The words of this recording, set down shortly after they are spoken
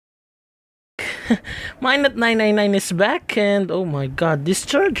Mine at 999 is back, and oh my god, this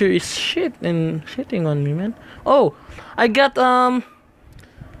charger is shitting on me, man. Oh, I got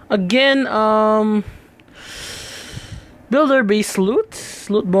again builder base loot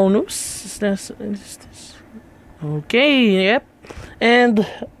bonus. Is this? Okay, yep. And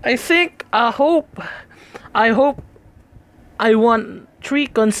I think I hope I won 3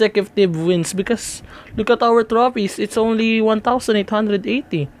 consecutive wins, because look at our trophies. It's only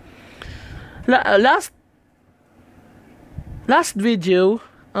 1,880. Last video,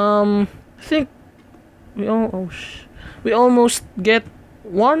 I think we almost get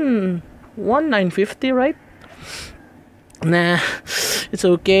 1950, right? Nah, it's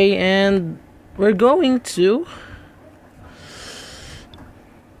okay, and we're going to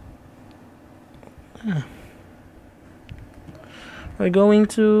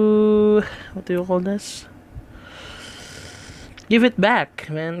what do you call this? Give it back,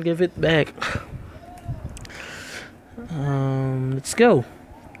 man. Give it back. Let's go.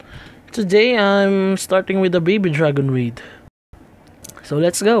 Today I'm starting with the baby dragon raid. So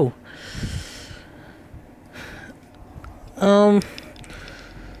let's go.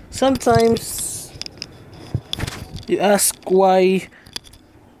 Sometimes you ask why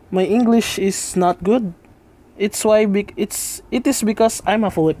my English is not good. It is because I'm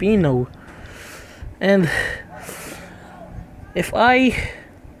a Filipino, and if I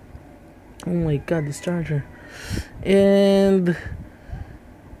oh my god, this charger, and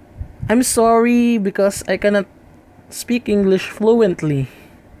I'm sorry because I cannot speak English fluently,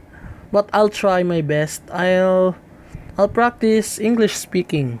 but I'll try my best. I'll practice English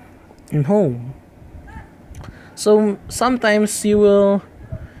speaking in home. So sometimes you will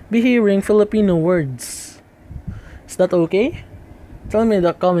be hearing Filipino words. Is that okay? Tell me in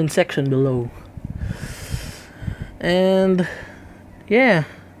the comment section below. And yeah,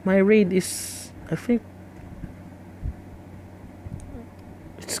 my raid is, I think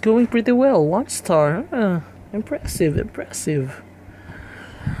it's going pretty well. 1 star. Impressive.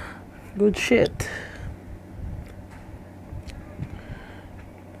 Good shit.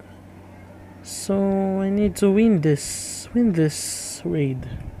 So I need to win this raid.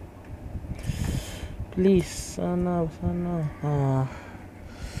 Please, sana.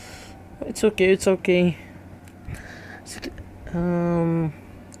 It's okay. It's okay.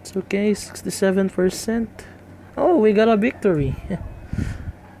 67%. Oh, we got a victory.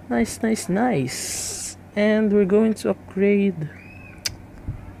 Nice. And we're going to upgrade,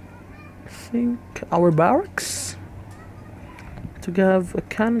 I think, our barracks to have a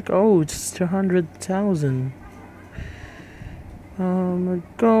cannon. Oh, it's 200,000. We're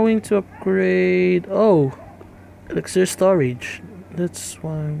going to upgrade. Oh, elixir storage. That's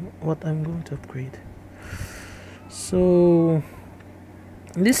what I'm going to upgrade. So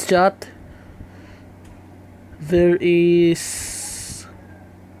in this chat there is,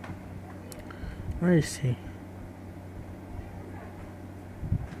 where is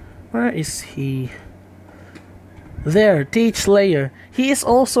he? There, TH Layer. He is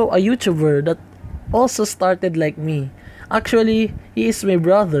also a YouTuber that also started like me. Actually, he is my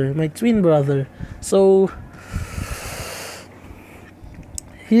brother, my twin brother. So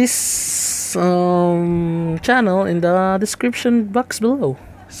his channel in the description box below.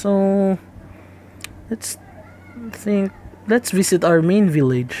 So let's visit our main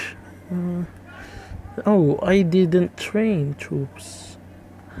village. Oh, I didn't train troops.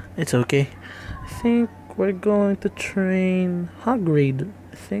 It's okay. I think we're going to train Hagrid.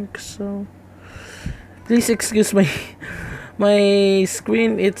 I think so. Please excuse my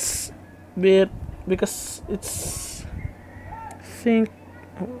screen. It's bit because it's, I think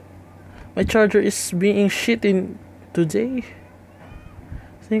my charger is being shit in today.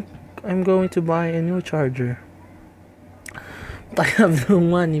 I think I'm going to buy a new charger, but I have no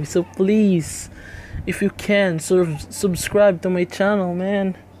money. So please, if you can, subscribe to my channel,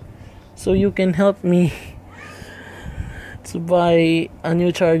 man, so you can help me to buy a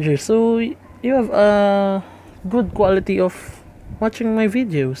new charger, so you have a good quality of watching my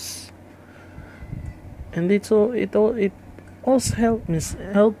videos. And it also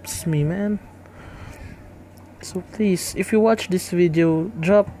helps me, man. So please, if you watch this video,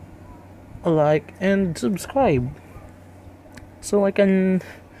 drop a like and subscribe so I can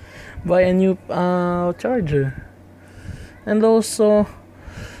buy a new charger. And also,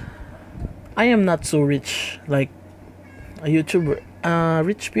 I am not so rich like a YouTuber, a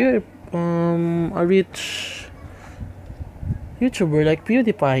rich YouTuber like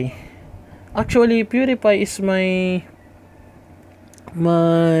PewDiePie. Actually, PewDiePie is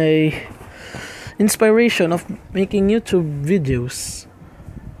my inspiration of making YouTube videos.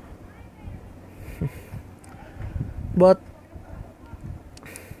 But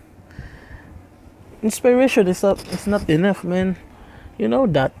inspiration is not enough, man. You know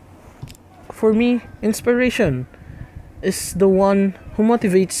that. For me, inspiration is the one who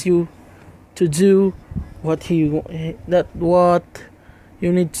motivates you to do what you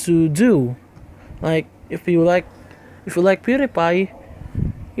need to do. Like if you like PewDiePie,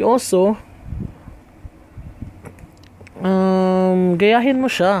 you also gayahin mo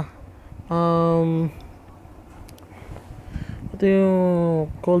siya. What do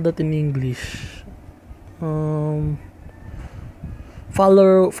you call that in English?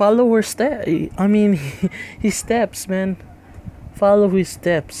 Follow her step. I mean, his steps, man. Follow his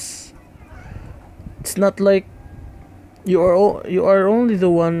steps. It's not like you are only the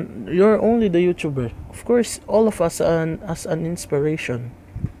one. You're only the YouTuber. Of course, all of us as an inspiration.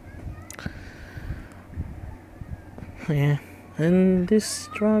 Yeah, and this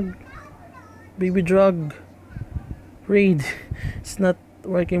baby drug raid, it's not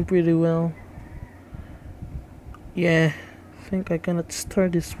working pretty well. Yeah, I think I cannot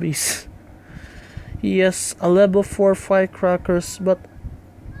start this base. He has a level 4 firecrackers, but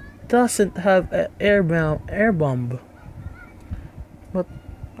doesn't have an air bomb. But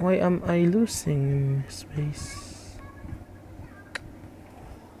why am I losing space?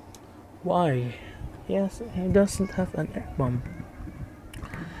 Why? Yes, he doesn't have an air bomb.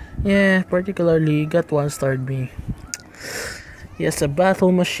 Yeah, particularly got one starred me. He has a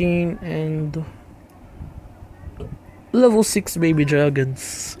battle machine and level 6 baby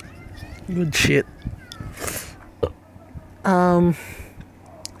dragons. Good shit.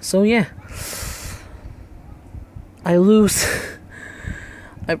 So yeah, I lose.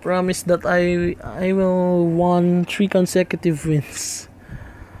 I promise that I will won 3 consecutive wins,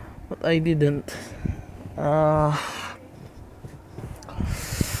 but I didn't.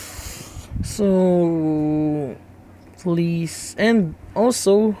 So please, and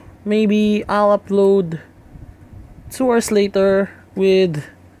also maybe I'll upload 2 hours later with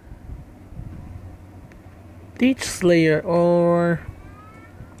Teach Slayer, or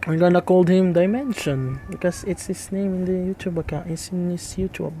I'm gonna call him Dimension because it's his name in the YouTube account. It's in his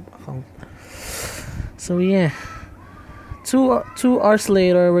YouTube account. So yeah, 2 hours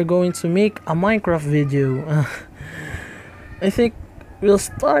later we're going to make a Minecraft video. I think we'll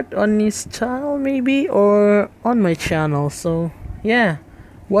start on his channel maybe, or on my channel. So yeah,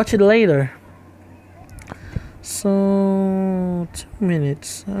 watch it later. So 2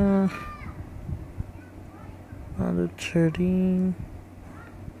 minutes. Another 13.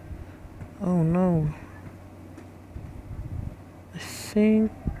 Oh no. I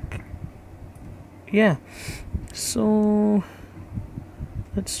think. Yeah. So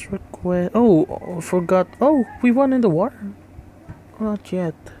let's request. Oh, forgot. Oh, we won in the war. Not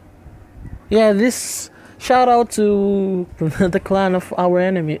yet. Yeah, this shout out to the clan of our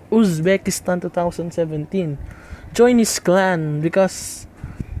enemy, Uzbekistan 2017. Join his clan because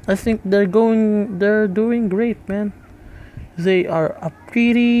I think they're doing great, man. They are a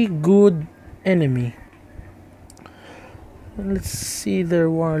pretty good enemy. Let's see their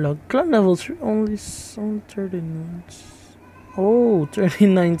warlock. Clan level 3 only 13 months. Oh,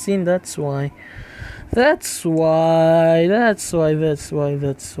 1319, that's why. That's why.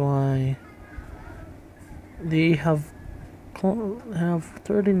 They have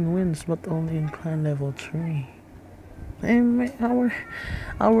 13 wins, but only in clan level 3. And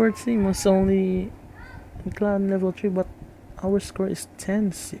our team was only in clan level 3, but our score is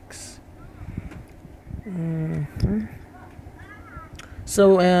 10-6.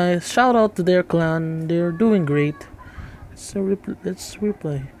 So shout out to their clan. They're doing great. So let's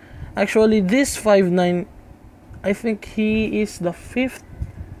replay. Actually, this 5-9, I think he is the 5th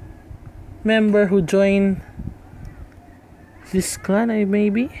member who joined this clan.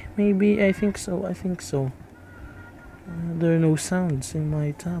 Maybe I think so. There are no sounds in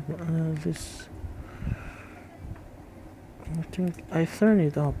my tab. This, I think I turn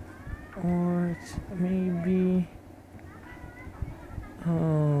it up, or it's maybe.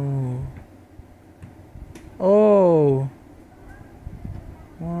 Oh.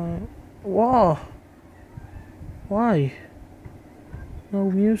 Why? Wow. Why?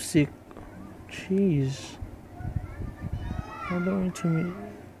 No music. Jeez. How do I turn it?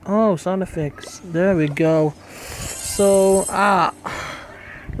 Oh, sound effects. There we go. So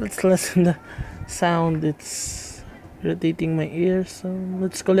let's listen the sound. It's irritating my ears. So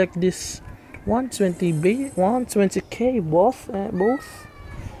let's collect this 120k both,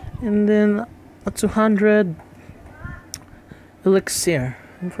 and then a 200 elixir.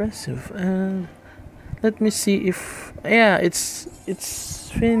 Impressive. And let me see if it's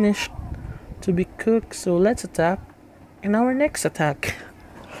finished to be cooked. So let's attack. in our next attack.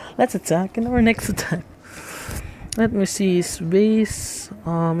 Let's attack in our next attack. Let me see his base.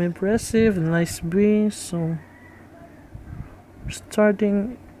 Impressive, nice base. So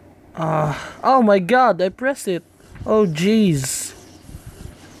starting. Oh my god! I pressed it. Oh jeez.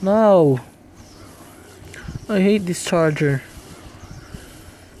 No. I hate this charger.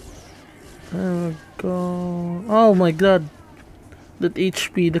 Go. Oh my god. That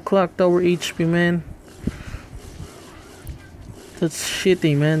HP, the clock tower HP, man. That's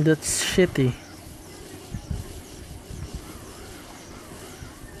shitty, man. That's shitty.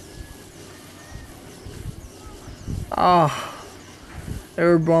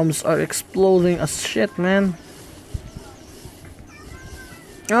 Air bombs are exploding as shit, man.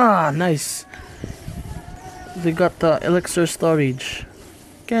 Nice. They got the elixir storage.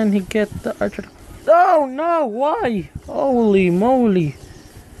 Can he get the archer? Oh no, why? Holy moly.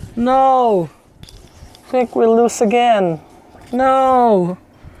 No. Think we'll lose again. No.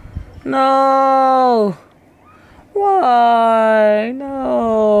 No. Why?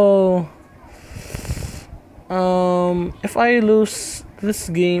 No. If I lose this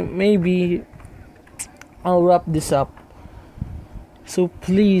game, maybe I'll wrap this up. So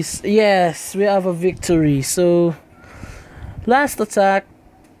please, yes, we have a victory. So last attack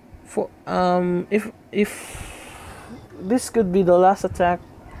for if this could be the last attack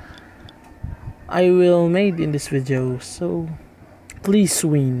I will make in this video. So please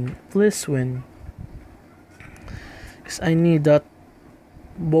win, because I need that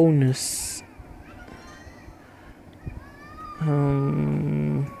bonus. I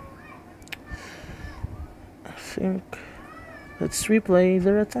think let's replay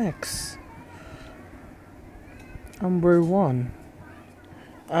their attacks. Number 1.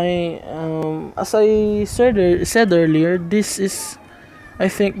 As I said earlier, this is, I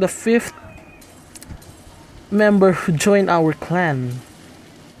think, the 5th member who joined our clan.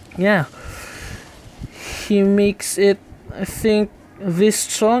 Yeah, he makes it, I think, this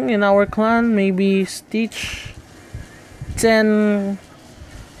strong in our clan. Maybe Stitch 10,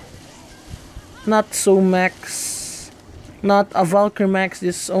 not so max, not a Valkyrie max.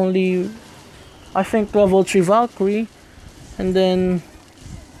 This is only, I think, level 3 Valkyrie, and then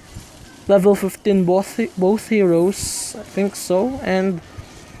level 15 both heroes, I think so, and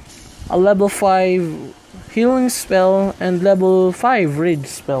a level 5 healing spell and level 5 rage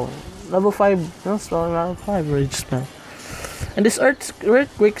spell. Level 5 healing spell and level 5 rage spell. And this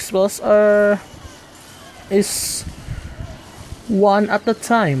earthquake spells is one at a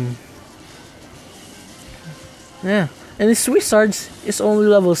time. Yeah, and this wizards is only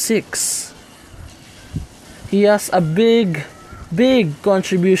level 6. He has a big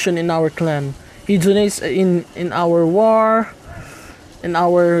contribution in our clan. He donates in our war, in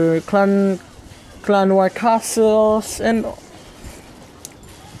our clan war castles, and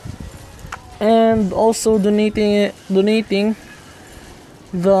also donating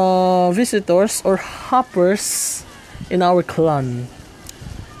the visitors or hoppers in our clan.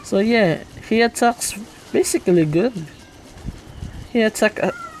 So yeah, he attacks basically good. He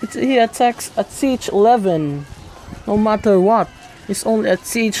attacks at siege 11 no matter what. He's only at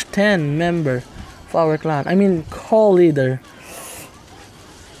siege 10 member of our clan. I mean call leader.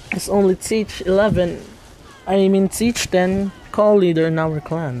 It's only siege 11. I mean siege 10 call leader in our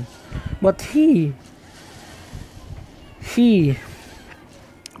clan. But he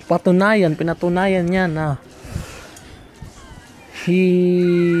pinatunayan niya na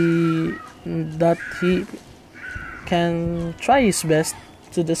he can try his best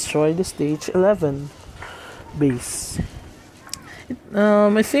to destroy the stage 11 base.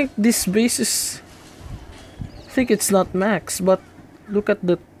 I think this base is, I think it's not max, but look at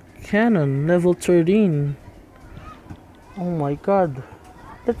the cannon, level 13. Oh my god.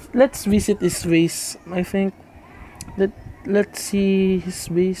 Let's visit his base. I think let's see his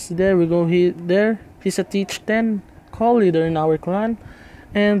base. There we go. He's a teach 10 call leader in our clan,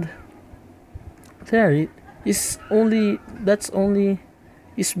 and there is only, that's only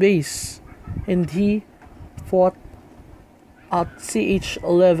his base, and he fought at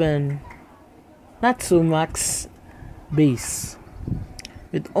CH11 Natsumax base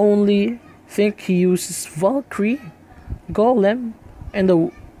with only, think he uses Valkyrie, Golem,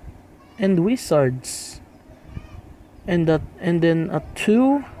 and wizards, and then a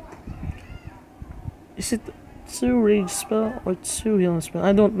 2, is it 2 rage spell or 2 healing spell?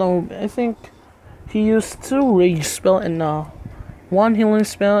 I don't know. I think he used 2 rage spell and 1 healing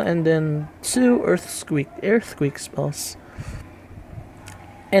spell, and then 2 earthquake spells,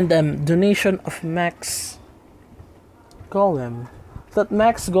 and donation of max golem. That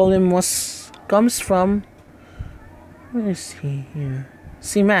max golem comes from Where is he here?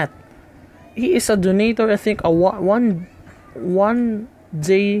 See Matt. He is a donator. I think a one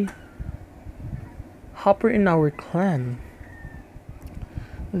day hopper in our clan.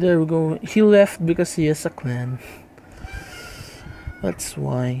 There we go. He left because he has a clan. That's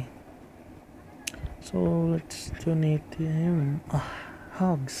why. So let's donate to him.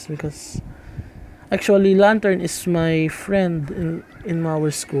 Hugs, because actually Lantern is my friend in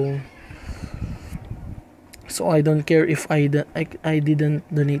our school. So I don't care if I didn't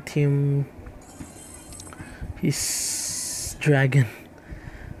donate him his dragon.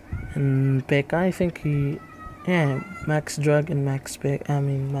 And Pekka, I think Max Drag and Max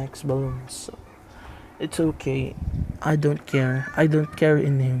Max Balloons. So it's okay. I don't care. I don't care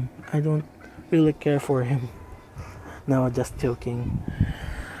in him. I don't really care for him. No, just joking.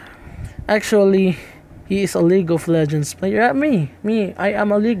 Actually, he is a League of Legends player. Me, I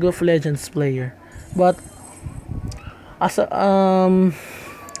am a League of Legends player. But as I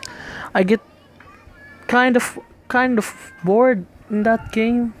get kind of bored in that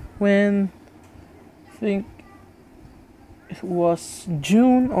game when I think it was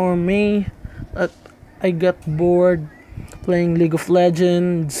June or May that I got bored playing League of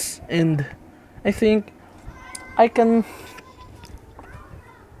Legends, and I think I can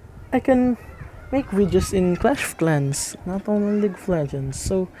make videos in Clash of Clans, not only League of Legends.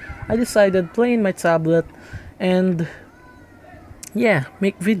 So I decided play in my tablet and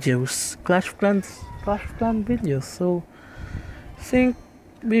make videos, Clash of Clans videos. So I think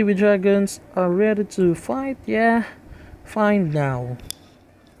baby dragons are ready to fight. Yeah, fine now.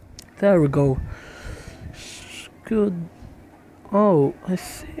 There we go. Good. Oh, I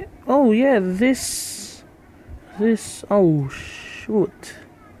see. Oh yeah, this. Oh shoot.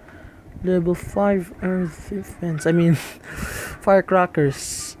 Level 5 earth defense. I mean,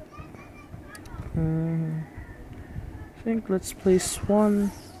 firecrackers. I think let's place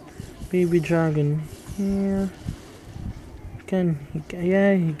one baby dragon here.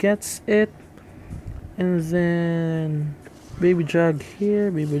 He gets it. And then baby drag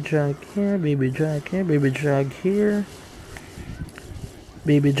here, baby drag here, baby drag here, baby drag here,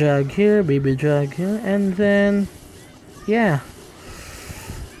 baby drag here, baby drag here, and then I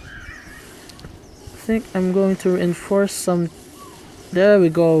think I'm going to reinforce some. There we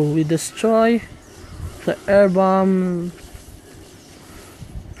go. We destroy the air bomb.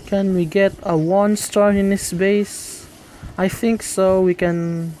 Can we get a 1-star in his base? I think so. We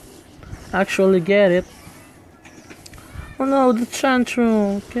can actually get it. Oh no, the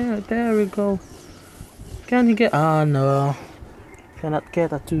Chantru. Okay, there we go. Can he get? No. Cannot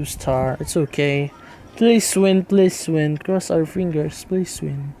get a 2-star. It's okay. Please win, please win. Cross our fingers, please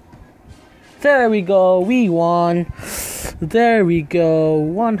win. There we go, we won. There we go,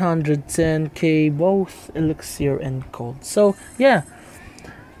 110k, both elixir and gold. So yeah,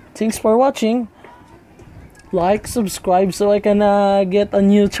 thanks for watching. Like, subscribe so I can get a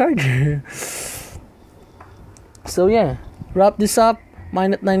new charger. So yeah, wrap this up.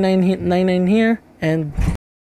 Mine at 99 here, and